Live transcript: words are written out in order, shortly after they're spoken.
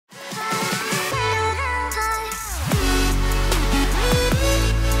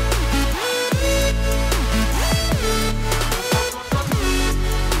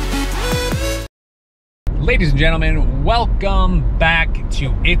Ladies and gentlemen, welcome back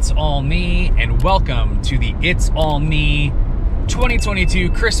to It's All Me, and welcome to the It's All Me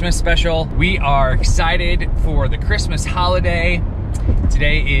 2022 Christmas special. We are excited for the Christmas holiday.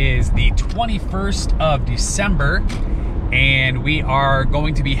 Today is the 21st of December, and we are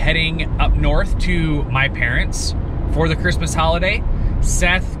going to be heading up north to my parents for the Christmas holiday.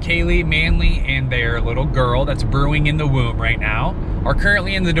 Seth, Kaylee, Manley, and their little girl that's brewing in the womb right now are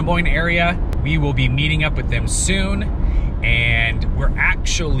currently in the Des Moines area. We will be meeting up with them soon, and we're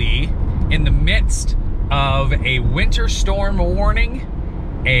actually in the midst of a winter storm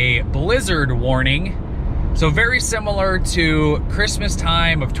warning, a blizzard warning. So very similar to Christmas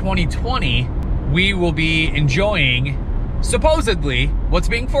time of 2020, we will be enjoying, supposedly, what's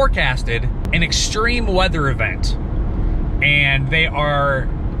being forecasted, an extreme weather event. And they are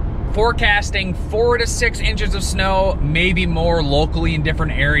forecasting 4 to 6 inches of snow, maybe more locally in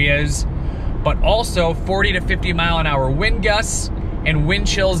different areas, but also 40 to 50 mile an hour wind gusts and wind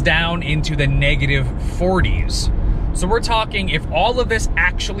chills down into the negative 40s. So we're talking, if all of this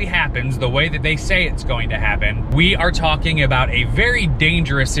actually happens the way that they say it's going to happen, we are talking about a very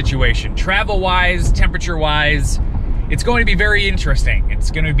dangerous situation, travel-wise, temperature-wise. It's going to be very interesting.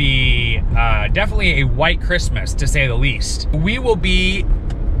 It's going to be definitely a white Christmas, to say the least. We will be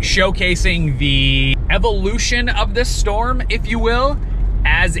showcasing the evolution of this storm, if you will,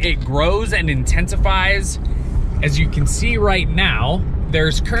 as it grows and intensifies. As you can see right now,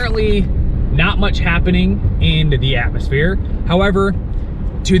 there's currently not much happening in the atmosphere. However,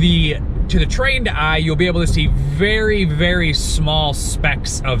 to the trained eye, you'll be able to see very, very small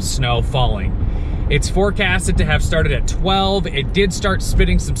specks of snow falling. It's forecasted to have started at 12. It did start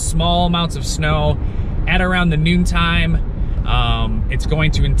spitting some small amounts of snow at around the noontime. It's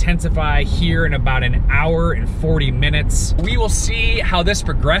going to intensify here in about an hour and 40 minutes. We will see how this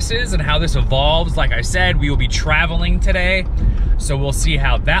progresses and how this evolves. Like I said, we will be traveling today, so we'll see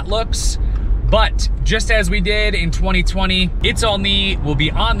how that looks. But just as we did in 2020, It's All Me will be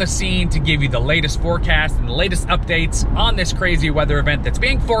on the scene to give you the latest forecast and the latest updates on this crazy weather event that's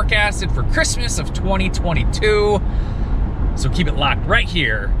being forecasted for Christmas of 2022. So keep it locked right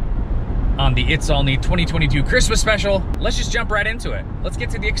here on the It's All Me 2022 Christmas special. Let's just jump right into it. Let's get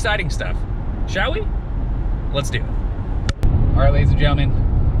to the exciting stuff, shall we? Let's do it. All right, ladies and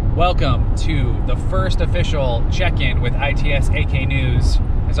gentlemen, welcome to the first official check-in with ITS AK News.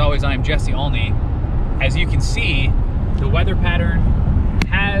 As always, I'm Jesse Olney. As you can see, the weather pattern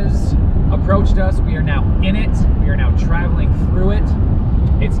has approached us. We are now in it. We are now traveling through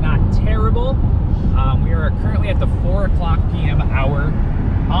it. It's not terrible. We are currently at the 4 o'clock p.m. hour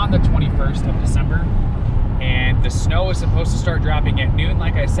on the 21st of December. And the snow is supposed to start dropping at noon,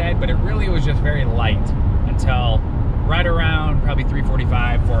 like I said, but it really was just very light until right around probably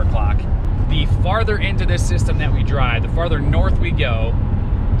 3:45, 4 o'clock. The farther into this system that we drive, the farther north we go,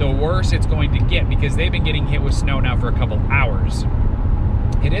 the worse it's going to get, because they've been getting hit with snow now for a couple hours.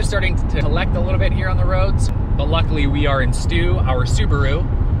 It is starting to collect a little bit here on the roads, but luckily we are in Stu, our Subaru,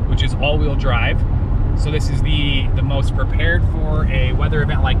 which is all-wheel drive. So this is the most prepared for a weather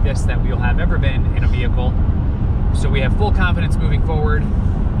event like this that we'll have ever been in a vehicle. So we have full confidence moving forward.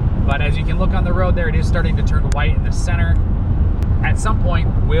 But as you can look on the road there, it is starting to turn white in the center. At some point,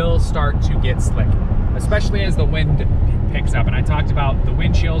 we'll start to get slick, especially as the wind picks up. And I talked about the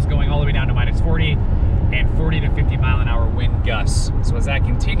wind chills going all the way down to minus 40 and 40 to 50 mile an hour wind gusts. So as that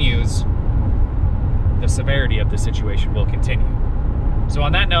continues, the severity of the situation will continue. So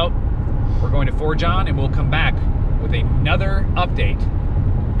on that note, we're going to forge on, and we'll come back with another update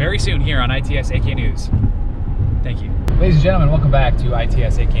very soon here on ITS AK News. Thank you. Ladies and gentlemen, welcome back to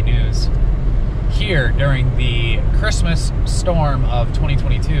ITS AK News. Here during the Christmas storm of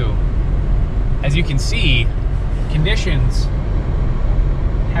 2022, as you can see, conditions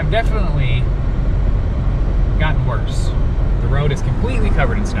have definitely gotten worse. The road is completely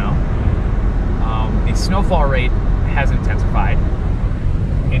covered in snow. The snowfall rate has intensified.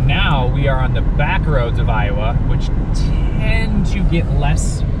 And now we are on the back roads of Iowa, which tend to get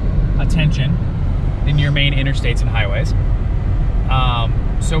less attention than your main interstates and highways.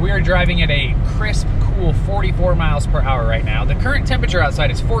 So we are driving at a crisp, cool 44 miles per hour right now. The current temperature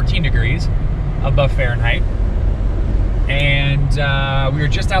outside is 14 degrees above Fahrenheit. And we are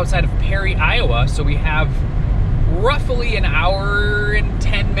just outside of Perry, Iowa, so we have roughly an hour and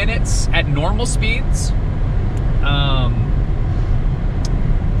 10 minutes at normal speeds.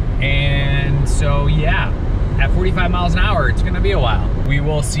 And so, yeah, at 45 miles an hour, it's gonna be a while. We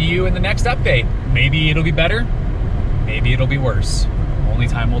will see you in the next update. Maybe it'll be better, maybe it'll be worse. Only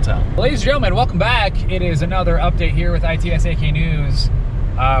time will tell. Ladies and gentlemen, welcome back. It is another update here with ITS AK News.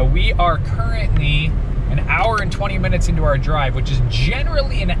 We are currently an hour and 20 minutes into our drive, which is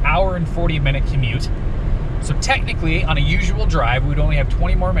generally an hour and 40-minute commute. So technically, on a usual drive, we'd only have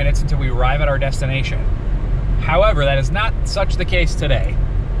 20 more minutes until we arrive at our destination. However, that is not such the case today.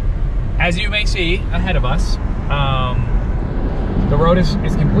 As you may see ahead of us, the road is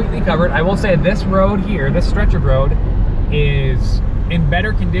completely covered. I will say this road here, this stretch of road, is in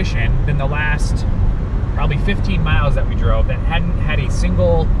better condition than the last probably 15 miles that we drove that hadn't had a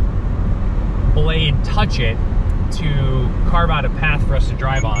single blade touch it to carve out a path for us to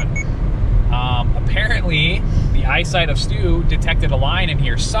drive on. Apparently, the eyesight of Stu detected a line in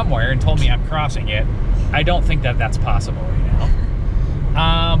here somewhere and told me I'm crossing it. I don't think that that's possible right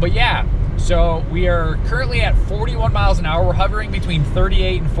now. But yeah, so we are currently at 41 miles an hour. We're hovering between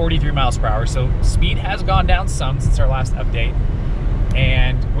 38 and 43 miles per hour. So speed has gone down some since our last update.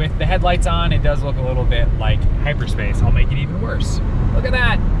 And with the headlights on, it does look a little bit like hyperspace. I'll make it even worse. Look at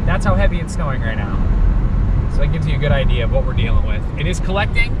that. That's how heavy it's snowing right now. So that gives you a good idea of what we're dealing with. It is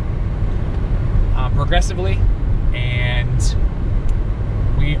collecting progressively, and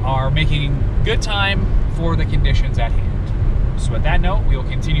we are making good time for the conditions at hand. So with that note, we will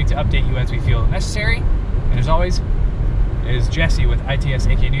continue to update you as we feel necessary. And as always, it is Jesse with ITS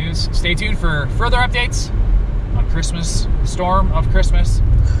AK News. Stay tuned for further updates on Christmas, the storm of Christmas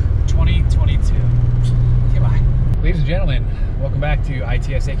 2022. Okay, bye. Ladies and gentlemen, welcome back to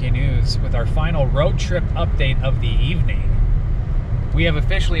ITS AK News with our final road trip update of the evening. We have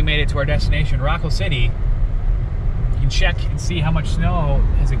officially made it to our destination, Rockwell City. You can check and see how much snow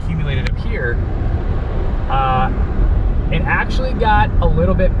has accumulated up here. It actually got a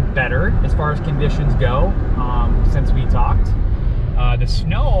little bit better as far as conditions go since we talked. The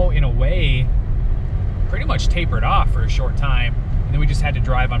snow, in a way, pretty much tapered off for a short time, and then we just had to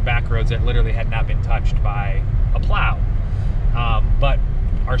drive on back roads that literally had not been touched by a plow. But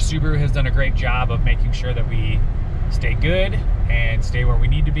our Subaru has done a great job of making sure that we stay good and stay where we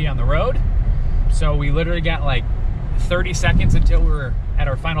need to be on the road. So we literally got like 30 seconds until we're at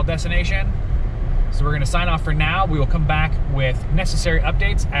our final destination. So we're gonna sign off for now. We will come back with necessary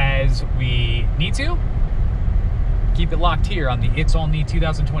updates as we need to. Keep it locked here on the It's All Me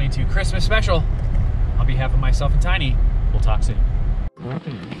 2022 Christmas special. On behalf of myself and Tiny, we'll talk soon.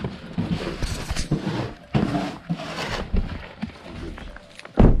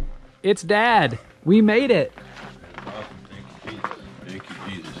 It's Dad. We made it. Thank you,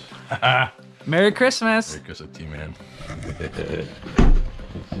 Jesus. Merry Christmas. Merry Christmas to you, man.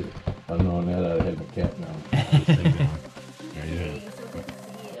 I don't know now that I had my cap down. Yeah.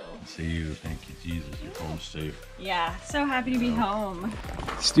 See you. Thank you, Jesus. You're home safe. Yeah, so happy to be home.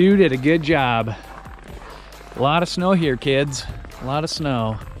 Stu did a good job. A lot of snow here, kids. A lot of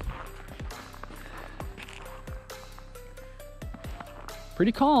snow.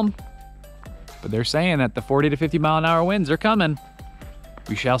 Pretty calm. But they're saying that the 40 to 50 mile an hour winds are coming.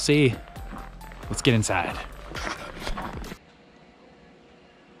 We shall see. Let's get inside.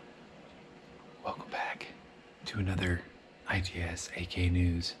 Welcome back to another ITS AK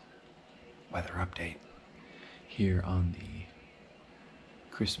News weather update here on the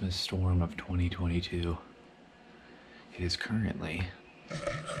Christmas storm of 2022. It is currently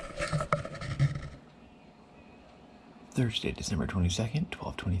Thursday, December 22nd,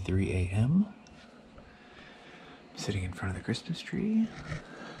 12:23 a.m. Sitting in front of the Christmas tree,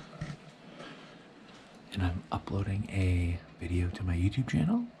 and I'm uploading a video to my YouTube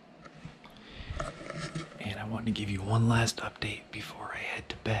channel. And I wanted to give you one last update before I head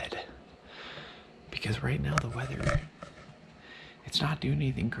to bed, because right now the weather, it's not doing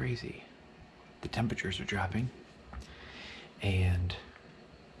anything crazy. The temperatures are dropping, and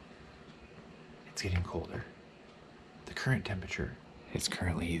it's getting colder. The current temperature is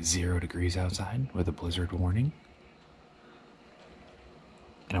currently 0 degrees outside with a blizzard warning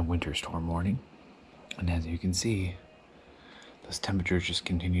and a winter storm warning. And as you can see, those temperatures just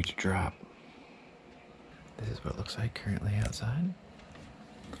continue to drop. This is what it looks like currently outside.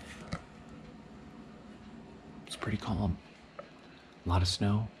 It's pretty calm. A lot of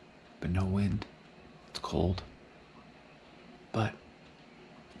snow, but no wind. It's cold. But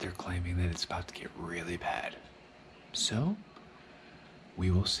they're claiming that it's about to get really bad. So,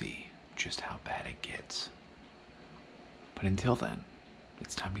 we will see just how bad it gets. But until then,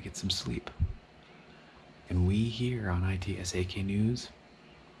 it's time to get some sleep. And we here on ITS AK News,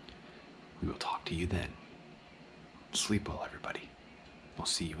 we will talk to you then. Sleep well, everybody. We'll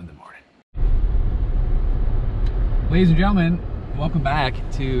see you in the morning. Ladies and gentlemen, welcome back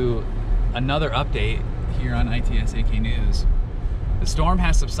to another update here on ITS AK News. The storm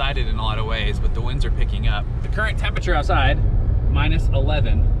has subsided in a lot of ways, but the winds are picking up. The current temperature outside,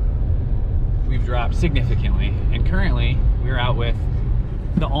 -11. we've dropped significantly. And currently, we're out with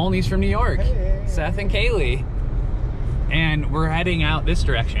the Olneys from New York, Seth and Kaylee. And we're heading out this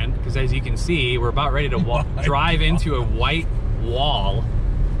direction, because as you can see, we're about ready to drive into a white wall.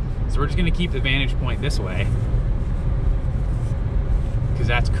 So we're just gonna keep the vantage point this way, because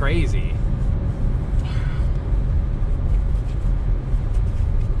that's crazy.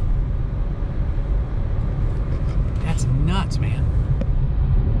 That's nuts, man.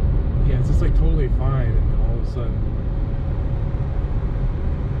 Yeah, it's just like totally fine, and all of a sudden.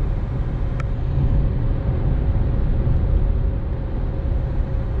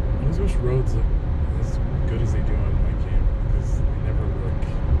 I just wish roads look as good as they do on my camera, because they never look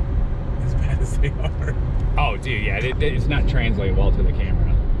as bad as they are. Oh, dude, yeah, it's not translated well to the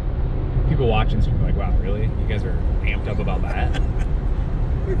camera. People watching this are like, wow, really? You guys are amped up about that?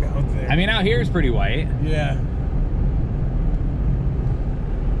 Out there. I mean, out here is pretty white. Yeah.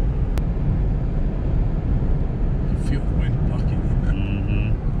 You feel the wind bucking.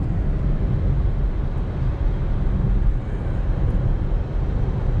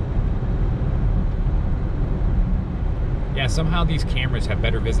 Yeah, somehow these cameras have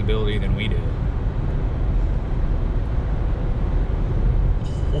better visibility than we do.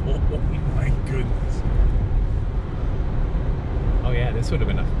 Oh my goodness. Oh yeah, this would have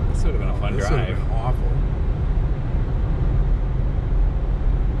been a fun This would have drive. been awful.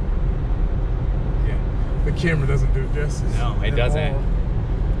 Yeah, the camera doesn't do it justice. No, it at doesn't. all.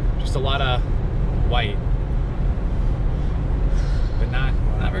 Just a lot of white, but not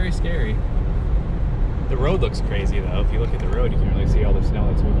very scary. The road looks crazy though. If you look at the road, you can really see all the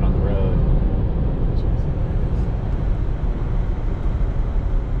snow that's moving on the road.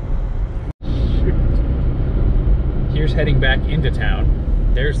 Here's heading back into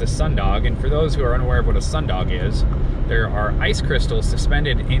town. There's the sundog, and for those who are unaware of what a sundog is, there are ice crystals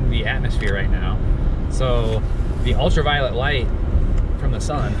suspended in the atmosphere right now. So the ultraviolet light from the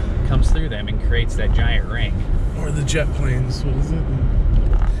sun comes through them and creates that giant ring. Or the jet planes, what is it?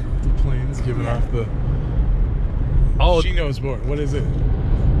 The planes giving off the... Oh, She knows more. What is it? I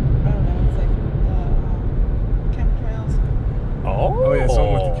don't know, it's like chemtrails. Oh yeah,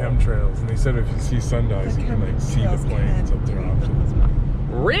 something with the chemtrails. And they said if you see sundogs, you can like see the chemtrails planes can up there do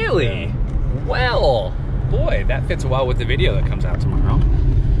often. Really? Yeah. Well, boy, that fits well with the video that comes out tomorrow.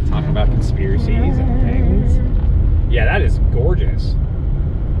 Talking about conspiracies and things. Yeah, that is gorgeous.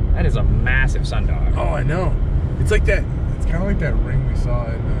 That is a massive sundog. Oh, I know. It's like that. It's kind of like that ring we saw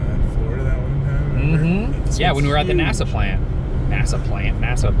in Florida that one time. Mm-hmm. This Yeah, one's when we were at the huge. NASA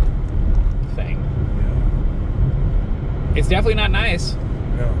thing. Yeah. It's definitely not nice.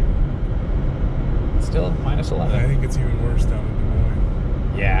 No. It's still minus I 11. think it's even worse down in Des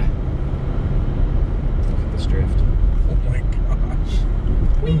Moines. Yeah. Look at this drift. Oh my gosh.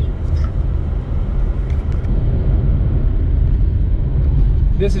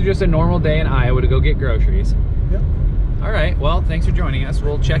 This is just a normal day in Iowa to go get groceries. Yep. All right, well, thanks for joining us.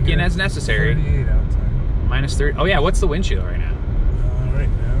 We'll check in as necessary. 38 outside. Minus 30. Oh yeah, what's the wind chill right now? Right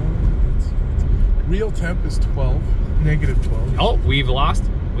now, it's real temp is 12, negative 12. Oh, we've lost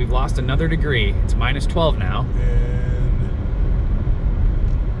another degree. It's minus 12 now. And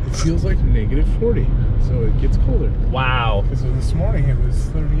it feels like negative 40, so it gets colder. Wow. Because this morning it was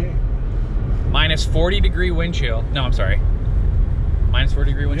 38. Minus 40 degree wind chill. No, I'm sorry. Minus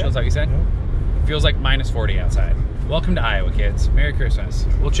 40 degree wind chill, is that what you said? Yep. Feels like minus 40 outside. Welcome to Iowa, kids. Merry Christmas.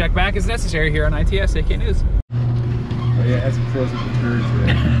 We'll check back as necessary here on ITSAK News. Oh yeah, as it frozen the turds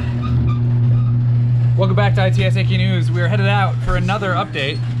there. Welcome back to ITSAK News. We're headed out for another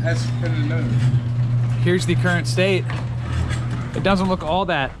update. That's another. Here's the current state. It doesn't look all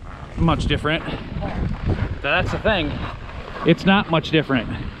that much different. That's the thing. It's not much different.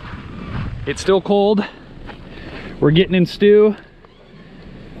 It's still cold. We're getting in stew.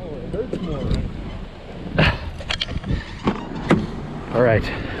 Oh, it hurts more. All right.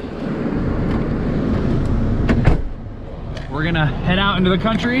 We're gonna head out into the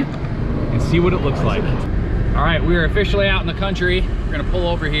country and see what it looks like. All right, we are officially out in the country. We're gonna pull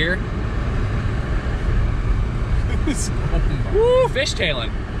over here. Woo, fishtailing.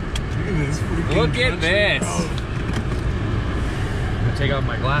 Look at this. freaking Look at country this. road. I'm gonna take off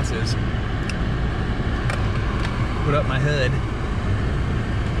my glasses. Put up my hood.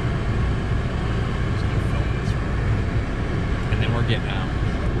 And then we're getting out.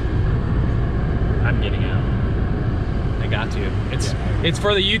 I'm getting out. I got to. It's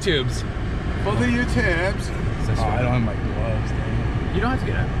for the YouTubes. For the U-tabs. Oh, I don't have my gloves, dang. You don't have to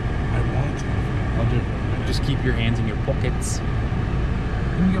get out. I want to. I'll do it. Just keep your hands in your pockets.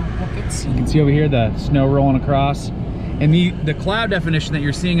 In your pockets. You can see over here the snow rolling across. And the cloud definition that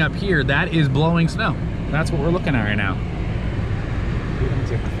you're seeing up here, that is blowing snow. That's what we're looking at right now.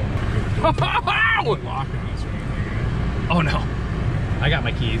 Oh no, I got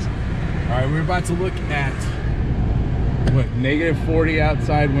my keys. All right, we're about to look at what, -40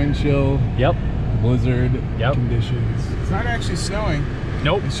 outside, wind chill. Yep. Blizzard conditions. It's not actually snowing.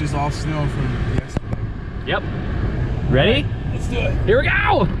 Nope. It's just all snow from yesterday. Yep. Ready? Right, let's do it. Here we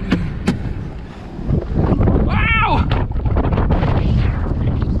go! Wow!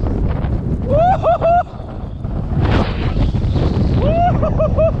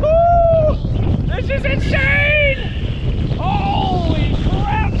 Woo-hoo-hoo-hoo-hoo! This is insane! Holy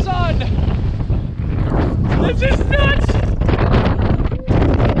crap, son! This is nuts!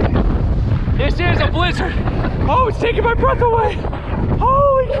 This is a blizzard! Oh, it's taking my breath away!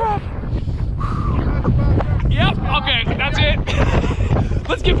 Holy crap! Yep, okay, that's it.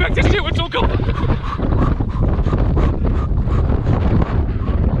 Let's get back to shit with Go.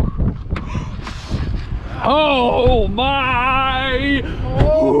 Oh my!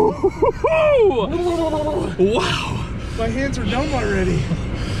 Oh. Wow! My hands are numb already.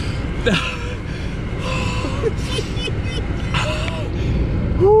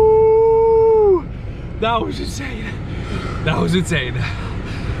 That was insane. That was insane.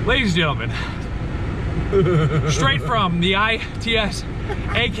 Ladies and gentlemen, straight from the ITS,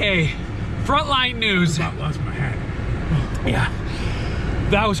 AK Frontline News. I lost my hat. Yeah,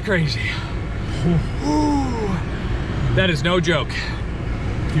 that was crazy. That is no joke.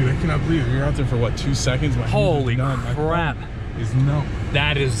 Dude, I cannot believe you're out there for what, 2 seconds? My Holy crap. Is numb.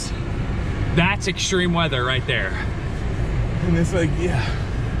 That's extreme weather right there. And it's like, yeah.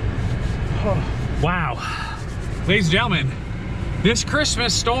 Oh. Wow. Ladies and gentlemen, this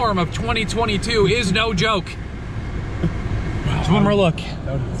Christmas storm of 2022 is no joke. Just one more look.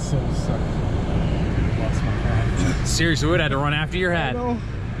 That would so suck. I lost my hat. Seriously, we would have had to run after your hat.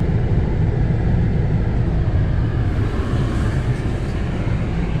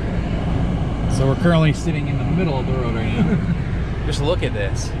 So we're currently sitting in the middle of the road right now. Just look at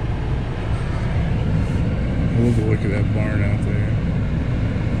this. I love the look of that barn out there.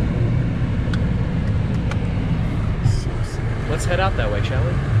 So sad. Let's head out that way, shall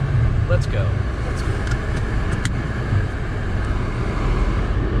we? Let's go. Let's go.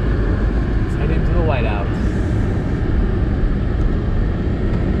 Let's head into the whiteout.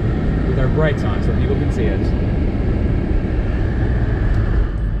 With our brights on so people can see us.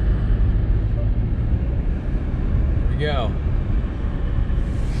 Go.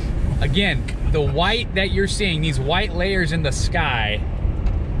 Again, the white that you're seeing, these white layers in the sky,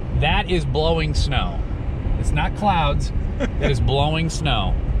 that is blowing snow. It's not clouds, it is blowing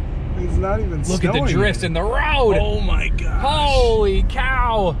snow. It's not even Look at the drifts in the road. Oh my gosh. Holy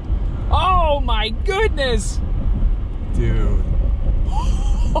cow. Oh my goodness. Dude.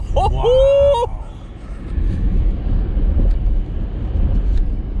 Wow.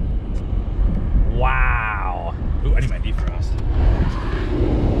 Wow. Ooh, I need my defrost.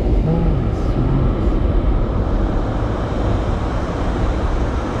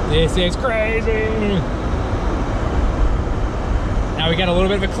 This is crazy. Now we got a little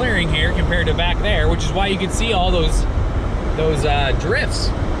bit of a clearing here compared to back there, which is why you can see all those drifts.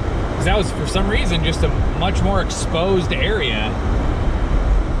 Because that was, for some reason, just a much more exposed area.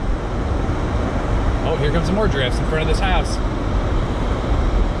 Oh, here comes some more drifts in front of this house.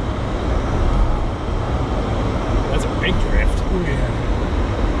 That's a big drift. Oh, yeah.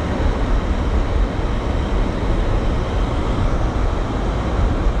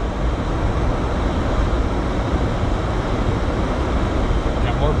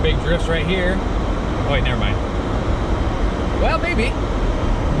 Got more big drifts right here. Oh wait, never mind. Well, maybe.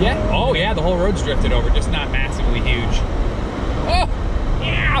 Yeah. Oh yeah, the whole road's drifted over, just not massively huge. Oh,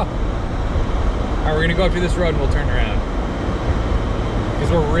 yeah. All right, we're gonna go up to this road and we'll turn around.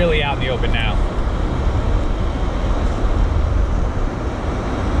 Because we're really out in the open now.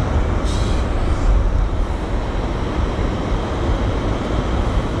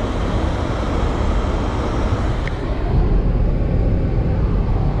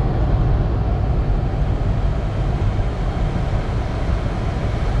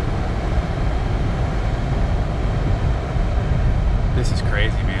 This is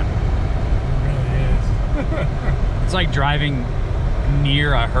crazy, man. It really is. It's like driving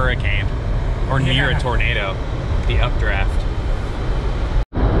near a hurricane or near a tornado, the updraft.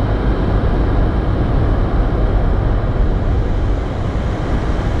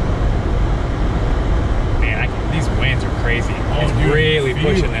 Man, these winds are crazy. It's dude, really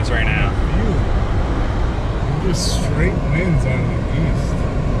pushing this right now. Just straight winds on the east.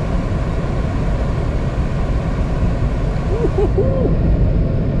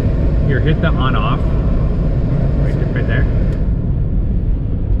 Here, hit the on off. Right there.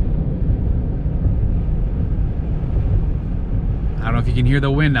 I don't know if you can hear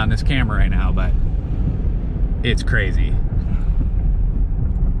the wind on this camera right now, but it's crazy.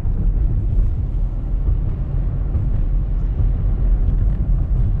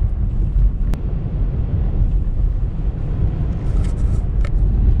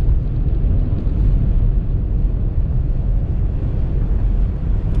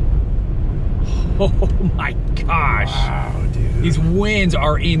 Oh my gosh. Wow, dude. These winds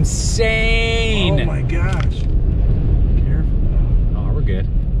are insane. Oh my gosh. Careful though. Oh, we're good.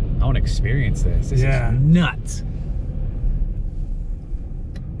 I want to experience this. This is nuts.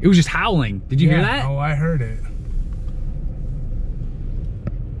 It was just howling. Did you hear that? Oh, I heard it.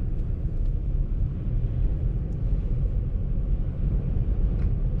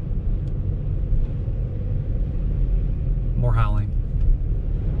 More howling.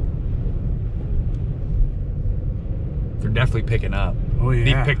 They're definitely picking up. Oh yeah.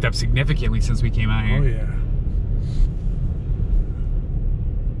 They've picked up significantly since we came out here. Oh yeah.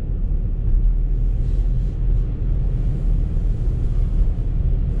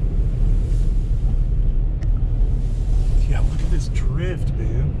 Yeah, look at this drift,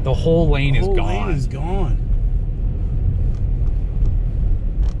 man. The whole lane is The whole gone. lane is gone.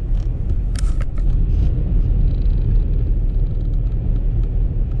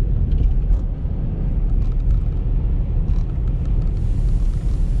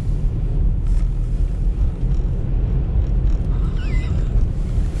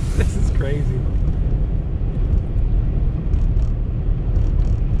 This is crazy.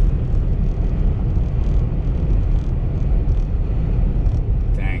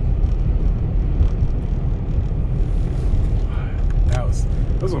 Dang.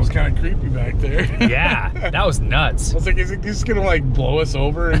 This one was kind of creepy back there. Yeah, that was nuts. I was like, is it just gonna like blow us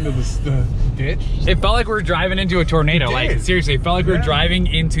over into the ditch? It felt like we were driving into a tornado. It Like, did. seriously, it felt like we were driving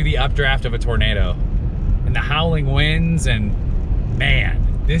into the updraft of a tornado. And the howling winds, and man,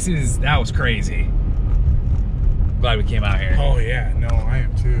 that was crazy. Glad we came out here. Oh yeah, no, I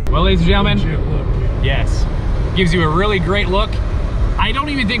am too. Well, ladies and gentlemen, Legit look, dude. yes, gives you a really great look. I don't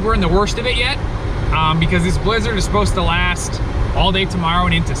even think we're in the worst of it yet, because this blizzard is supposed to last all day tomorrow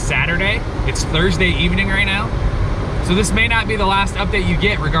and into Saturday. It's Thursday evening right now. So this may not be the last update you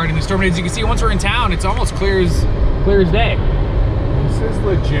get regarding the storm. As you can see, once we're in town, it's almost clear as day. This is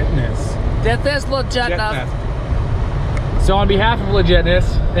legitness. That is legit enough. So on behalf of Legitness,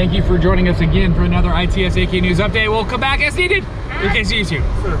 thank you for joining us again for another ITSAK News Update. We'll come back as needed in case you need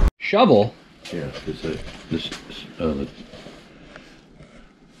to. Shovel? Yeah, it's what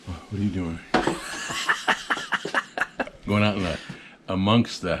are you doing? Going out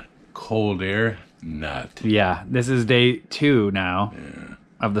amongst the cold air? Not. Yeah, this is day 2 now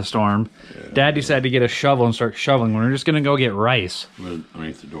of the storm. Dad decided to get a shovel and start shoveling. We're just gonna go get rice.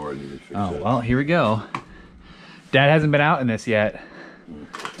 Underneath the door, I need to fix Oh, that. well, here we go. Dad hasn't been out in this yet.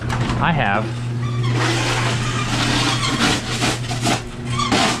 I have.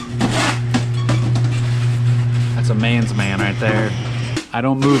 That's a man's man right there. I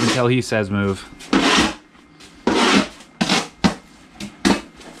don't move until he says move.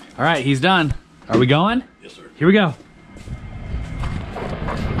 All right, he's done. Are we going? Yes, sir. Here we go.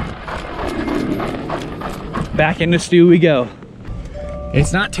 Back in the stew we go.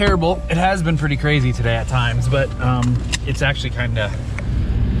 It's not terrible. It has been pretty crazy today at times, but it's actually kind of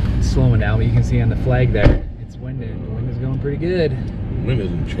slowing down. But you can see on the flag there, it's winding. The wind is going pretty good. The wind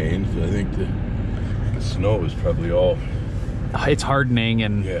hasn't changed. I think the snow is probably all. It's hardening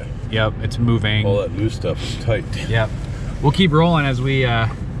and yep, it's moving. All that loose stuff is tight. Yep. We'll keep rolling as we're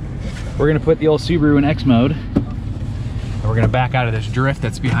gonna put the old Subaru in X mode, and we're gonna back out of this drift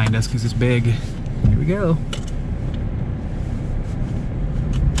that's behind us because it's big. Here we go.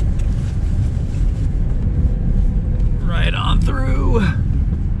 Right on through.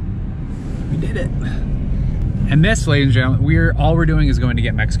 We did it. And this, ladies and gentlemen, all we're doing is going to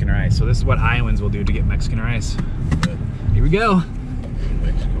get Mexican rice. So this is what Iowans will do to get Mexican rice. Here we go.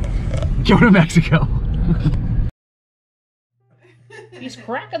 Go to Mexico. He's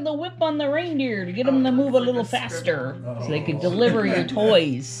cracking the whip on the reindeer to get them to move a little faster so they could deliver your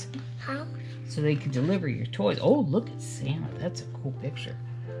toys. So they could deliver your toys. Oh, look at Santa. That's a cool picture.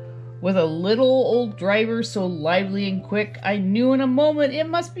 With a little old driver so lively and quick, I knew in a moment it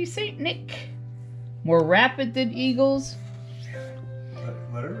must be Saint Nick. More rapid than eagles.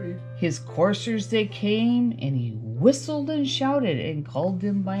 Let her read. His coursers they came, and he whistled and shouted and called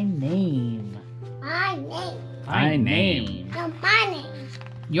them by name. My name. My name. No, my name.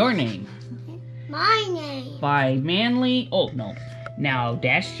 Your name. My name. By Manly. Oh, no. Now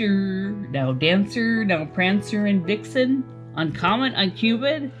Dasher, now Dancer, now Prancer and Vixen. On Comet, on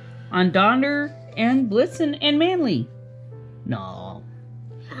Cupid, on Donder, and Blitzen, and Manly. No.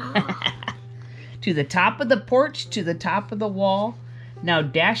 To the top of the porch, to the top of the wall. Now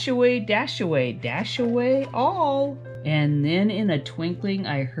dash away, dash away, dash away all. And then in a twinkling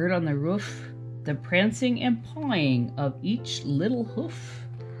I heard on the roof the prancing and pawing of each little hoof.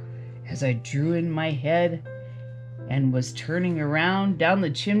 As I drew in my head and was turning around down the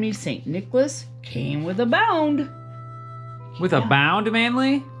chimney, St. Nicholas came with a bound. With a bound,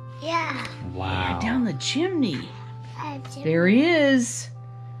 Manly? Yeah. Wow. Down the chimney. There he is.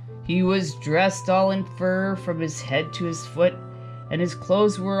 He was dressed all in fur from his head to his foot, and his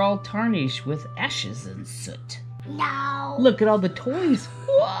clothes were all tarnished with ashes and soot. No. Look at all the toys.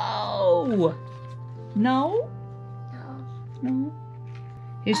 Whoa! No? No.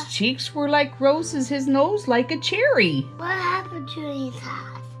 His cheeks were like roses, his nose like a cherry. What happened to his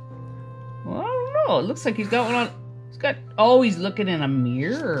hat? Well, I don't know. It looks like he's got one on. Oh, he's looking in a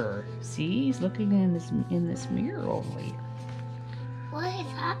mirror. See, he's looking in this mirror over here. What is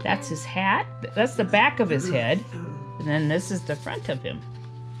happening? That's his hat. That's the back of his head. And then this is the front of him.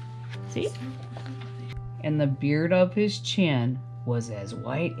 See? And the beard of his chin was as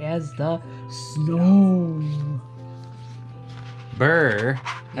white as the snow. Burr.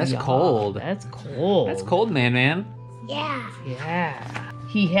 That's Yeah, cold. That's cold. That's cold, man. Yeah. Yeah.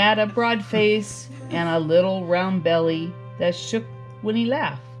 He had a broad face and a little round belly that shook when he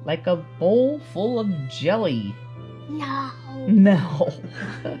laughed, like a bowl full of jelly. No. No.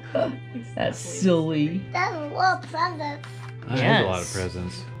 That's silly. That's a lot of presents. That is Yes. a lot of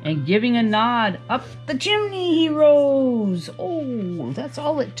presents. And giving a nod, up the chimney he rose. Oh, that's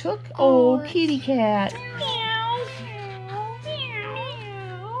all it took? Oh, kitty cat.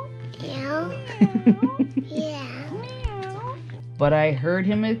 Yeah. Yeah. But I heard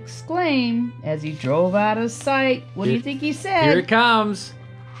him exclaim as he drove out of sight. What do you think he said? Here it comes.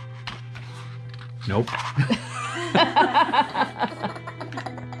 Nope.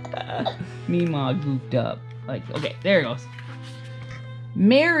 Meemaw goofed up. Like, okay, there it goes.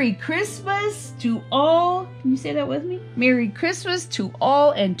 Merry Christmas to all. Can you say that with me? Merry Christmas to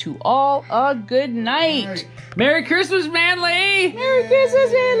all, and to all a good night. Merry Christmas, Manly! Merry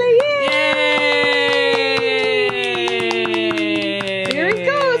Christmas, Manly! Yay! There he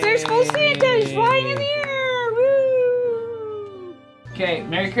goes. There's Full Santa. He's flying in the air. Woo! Okay,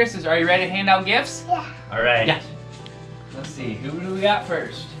 Merry Christmas. Are you ready to hand out gifts? Yeah. All right. Yeah. Let's see. Who do we got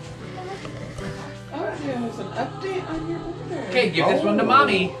first? Oh, there's an update on your order. Okay, give this one to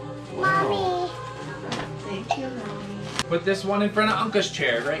Mommy. Mommy. Thank you, Mommy. Put this one in front of Uncle's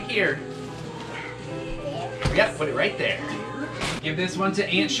chair right here. Yep, put it right there. Give this one to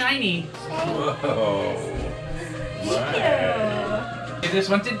Aunt Shiny. Whoa. Give this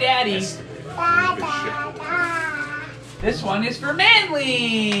one to Daddy. Da, da, da. This one is for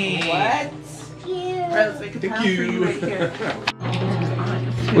Manly. What? You. All right, let's make a pile for you right here.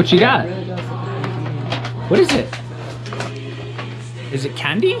 What you got? What is it? Is it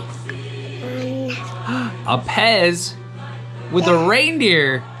candy? A Pez with a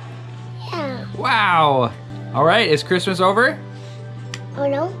reindeer. Yeah. Wow. All right, is Christmas over? Oh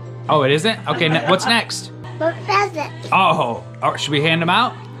no. Oh, it isn't? Okay, what's next? What present? Oh, should we hand them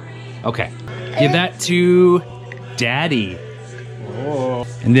out? Okay. Give that to Daddy. Oh.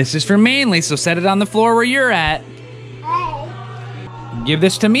 And this is for Manly, so set it on the floor where you're at. Hey. Give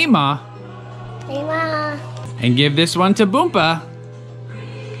this to Meemaw. Hey, Ma. And give this one to Boompa.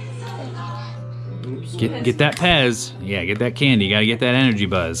 Get that Pez. Yeah, get that candy. You gotta get that energy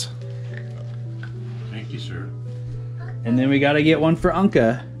buzz. Thank you, sir. And then we gotta get one for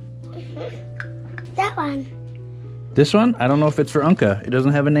Unca. That one. This one? I don't know if it's for Unca. It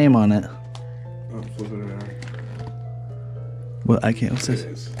doesn't have a name on it. Oh, flip it around. Well, I can't. What's this?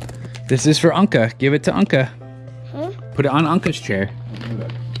 It is. This is for Unca. Give it to Unca. Huh? Put it on Unca's chair. Where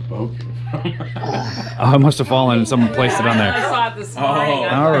that spoke. Oh, it must have fallen and someone placed it on there. saw it this morning.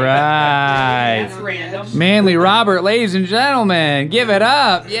 All right. That's random. Manly Robert, ladies and gentlemen, give it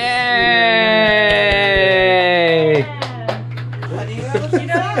up. Yay! What do you have? You don't even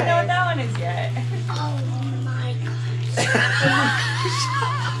know what that one is yet. Oh my God.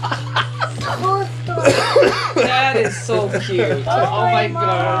 Toy Story. That is so cute. Oh my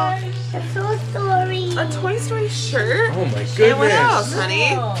gosh. A Toy Story. A Toy Story shirt? Oh my And what else, goodness.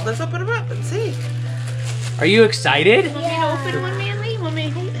 honey? Let's open them up and see. Are you excited? Yeah. Open one, Manly. Want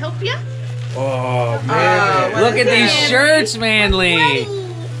me to help you? Oh, man. what Look is at these it? shirts, Manly.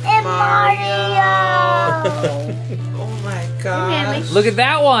 And Mario. Oh my gosh. Look at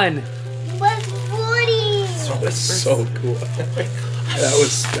that one. What's That's so cool. That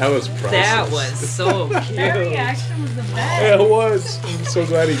was priceless. That was so That cute. reaction was the best. Yeah, it was. I'm so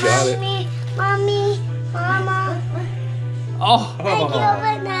glad he got it. Mommy, Mama, Oh, I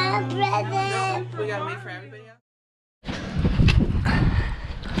give another present. We gotta wait for everybody else.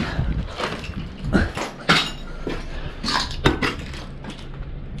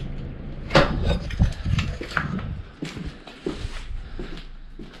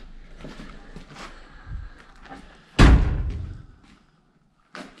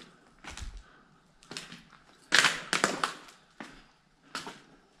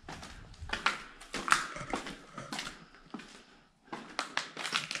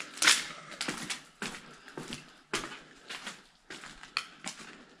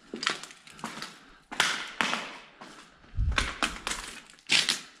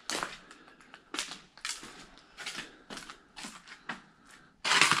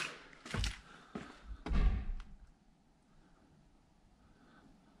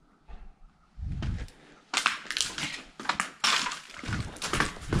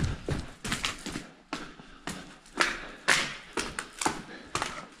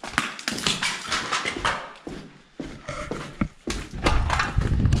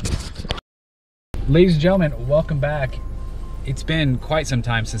 ladies and gentlemen, welcome back. It's been quite some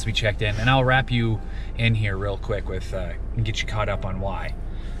time since we checked in, and I'll wrap you in here real quick with and get you caught up on why.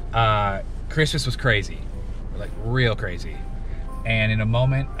 Christmas was crazy, like real crazy. And in a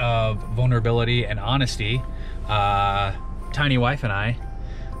moment of vulnerability and honesty, Tiny Wife and I,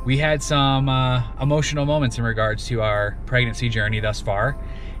 we had some emotional moments in regards to our pregnancy journey thus far.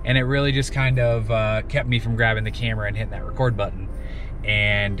 And it really just kind of kept me from grabbing the camera and hitting that record button.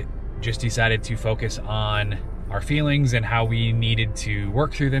 And just decided to focus on our feelings and how we needed to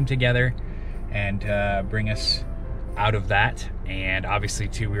work through them together and bring us out of that. And obviously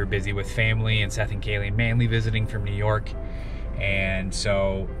too, we were busy with family and Seth and Kaylee mainly visiting from New York. And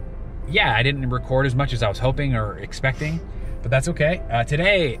so, yeah, I didn't record as much as I was hoping or expecting, but that's okay.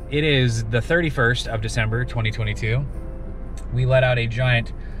 Today, it is the 31st of December, 2022. We let out a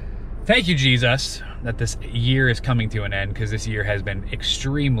giant thank you, Jesus, that this year is coming to an end, because this year has been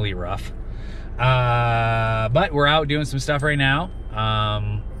extremely rough. But we're out doing some stuff right now.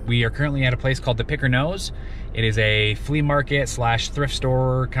 We are currently at a place called the Picker Nose. It is a flea market slash thrift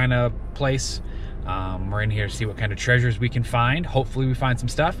store kind of place. We're in here to see what kind of treasures we can find. Hopefully we find some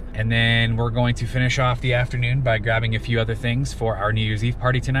stuff. And then we're going to finish off the afternoon by grabbing a few other things for our New Year's Eve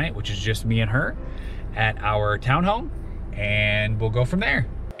party tonight, which is just me and her at our townhome. And we'll go from there.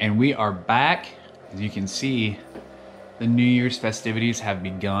 And we are back. As you can see, the New Year's festivities have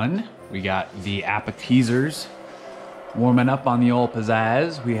begun. We got the appetizers warming up on the old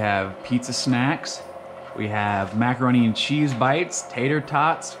pizzazz. We have pizza snacks. We have macaroni and cheese bites, tater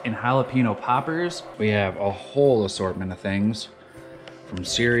tots, and jalapeno poppers. We have a whole assortment of things, from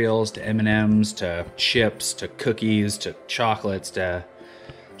cereals to M&Ms to chips to cookies to chocolates to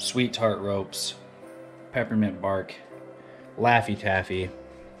sweet tart ropes, peppermint bark, Laffy Taffy.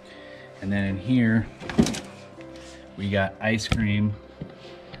 And then in here, we got ice cream.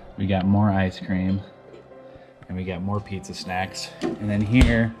 We got more ice cream. And we got more pizza snacks. And then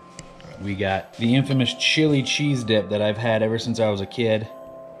here, we got the infamous chili cheese dip that I've had ever since I was a kid.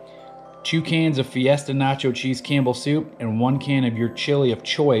 2 cans of Fiesta Nacho Cheese Campbell soup and 1 can of your chili of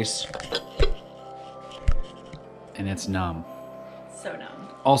choice. And it's numb. So numb.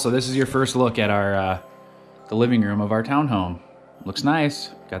 Also, this is your first look at our the living room of our townhome. Looks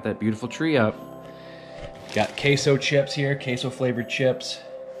nice. Got that beautiful tree up. Got queso chips here, queso flavored chips.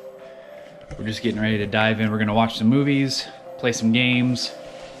 We're just getting ready to dive in. We're gonna watch some movies, play some games,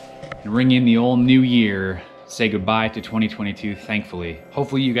 and ring in the old new year. Say goodbye to 2022, thankfully.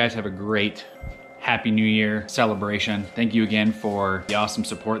 Hopefully you guys have a great, happy new year celebration. Thank you again for the awesome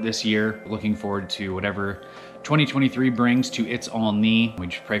support this year. Looking forward to whatever 2023 brings to It's All Me. We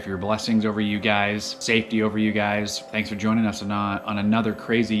just pray for your blessings over you guys, safety over you guys. Thanks for joining us on another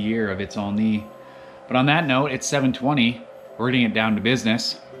crazy year of It's All Me. But on that note, it's 7:20. We're gonna get down to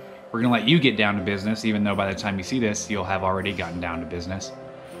business. We're gonna let you get down to business, even though by the time you see this, you'll have already gotten down to business.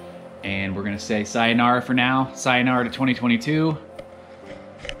 And we're gonna say sayonara for now. Sayonara to 2022.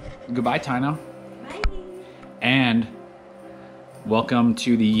 Goodbye, Tino. Bye. And welcome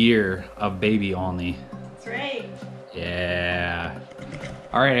to the year of baby only. That's right. Yeah.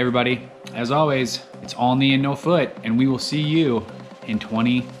 All right, everybody. As always, it's all knee and no foot, and we will see you in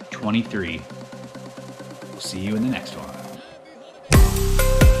 2023. We'll see you in the next one.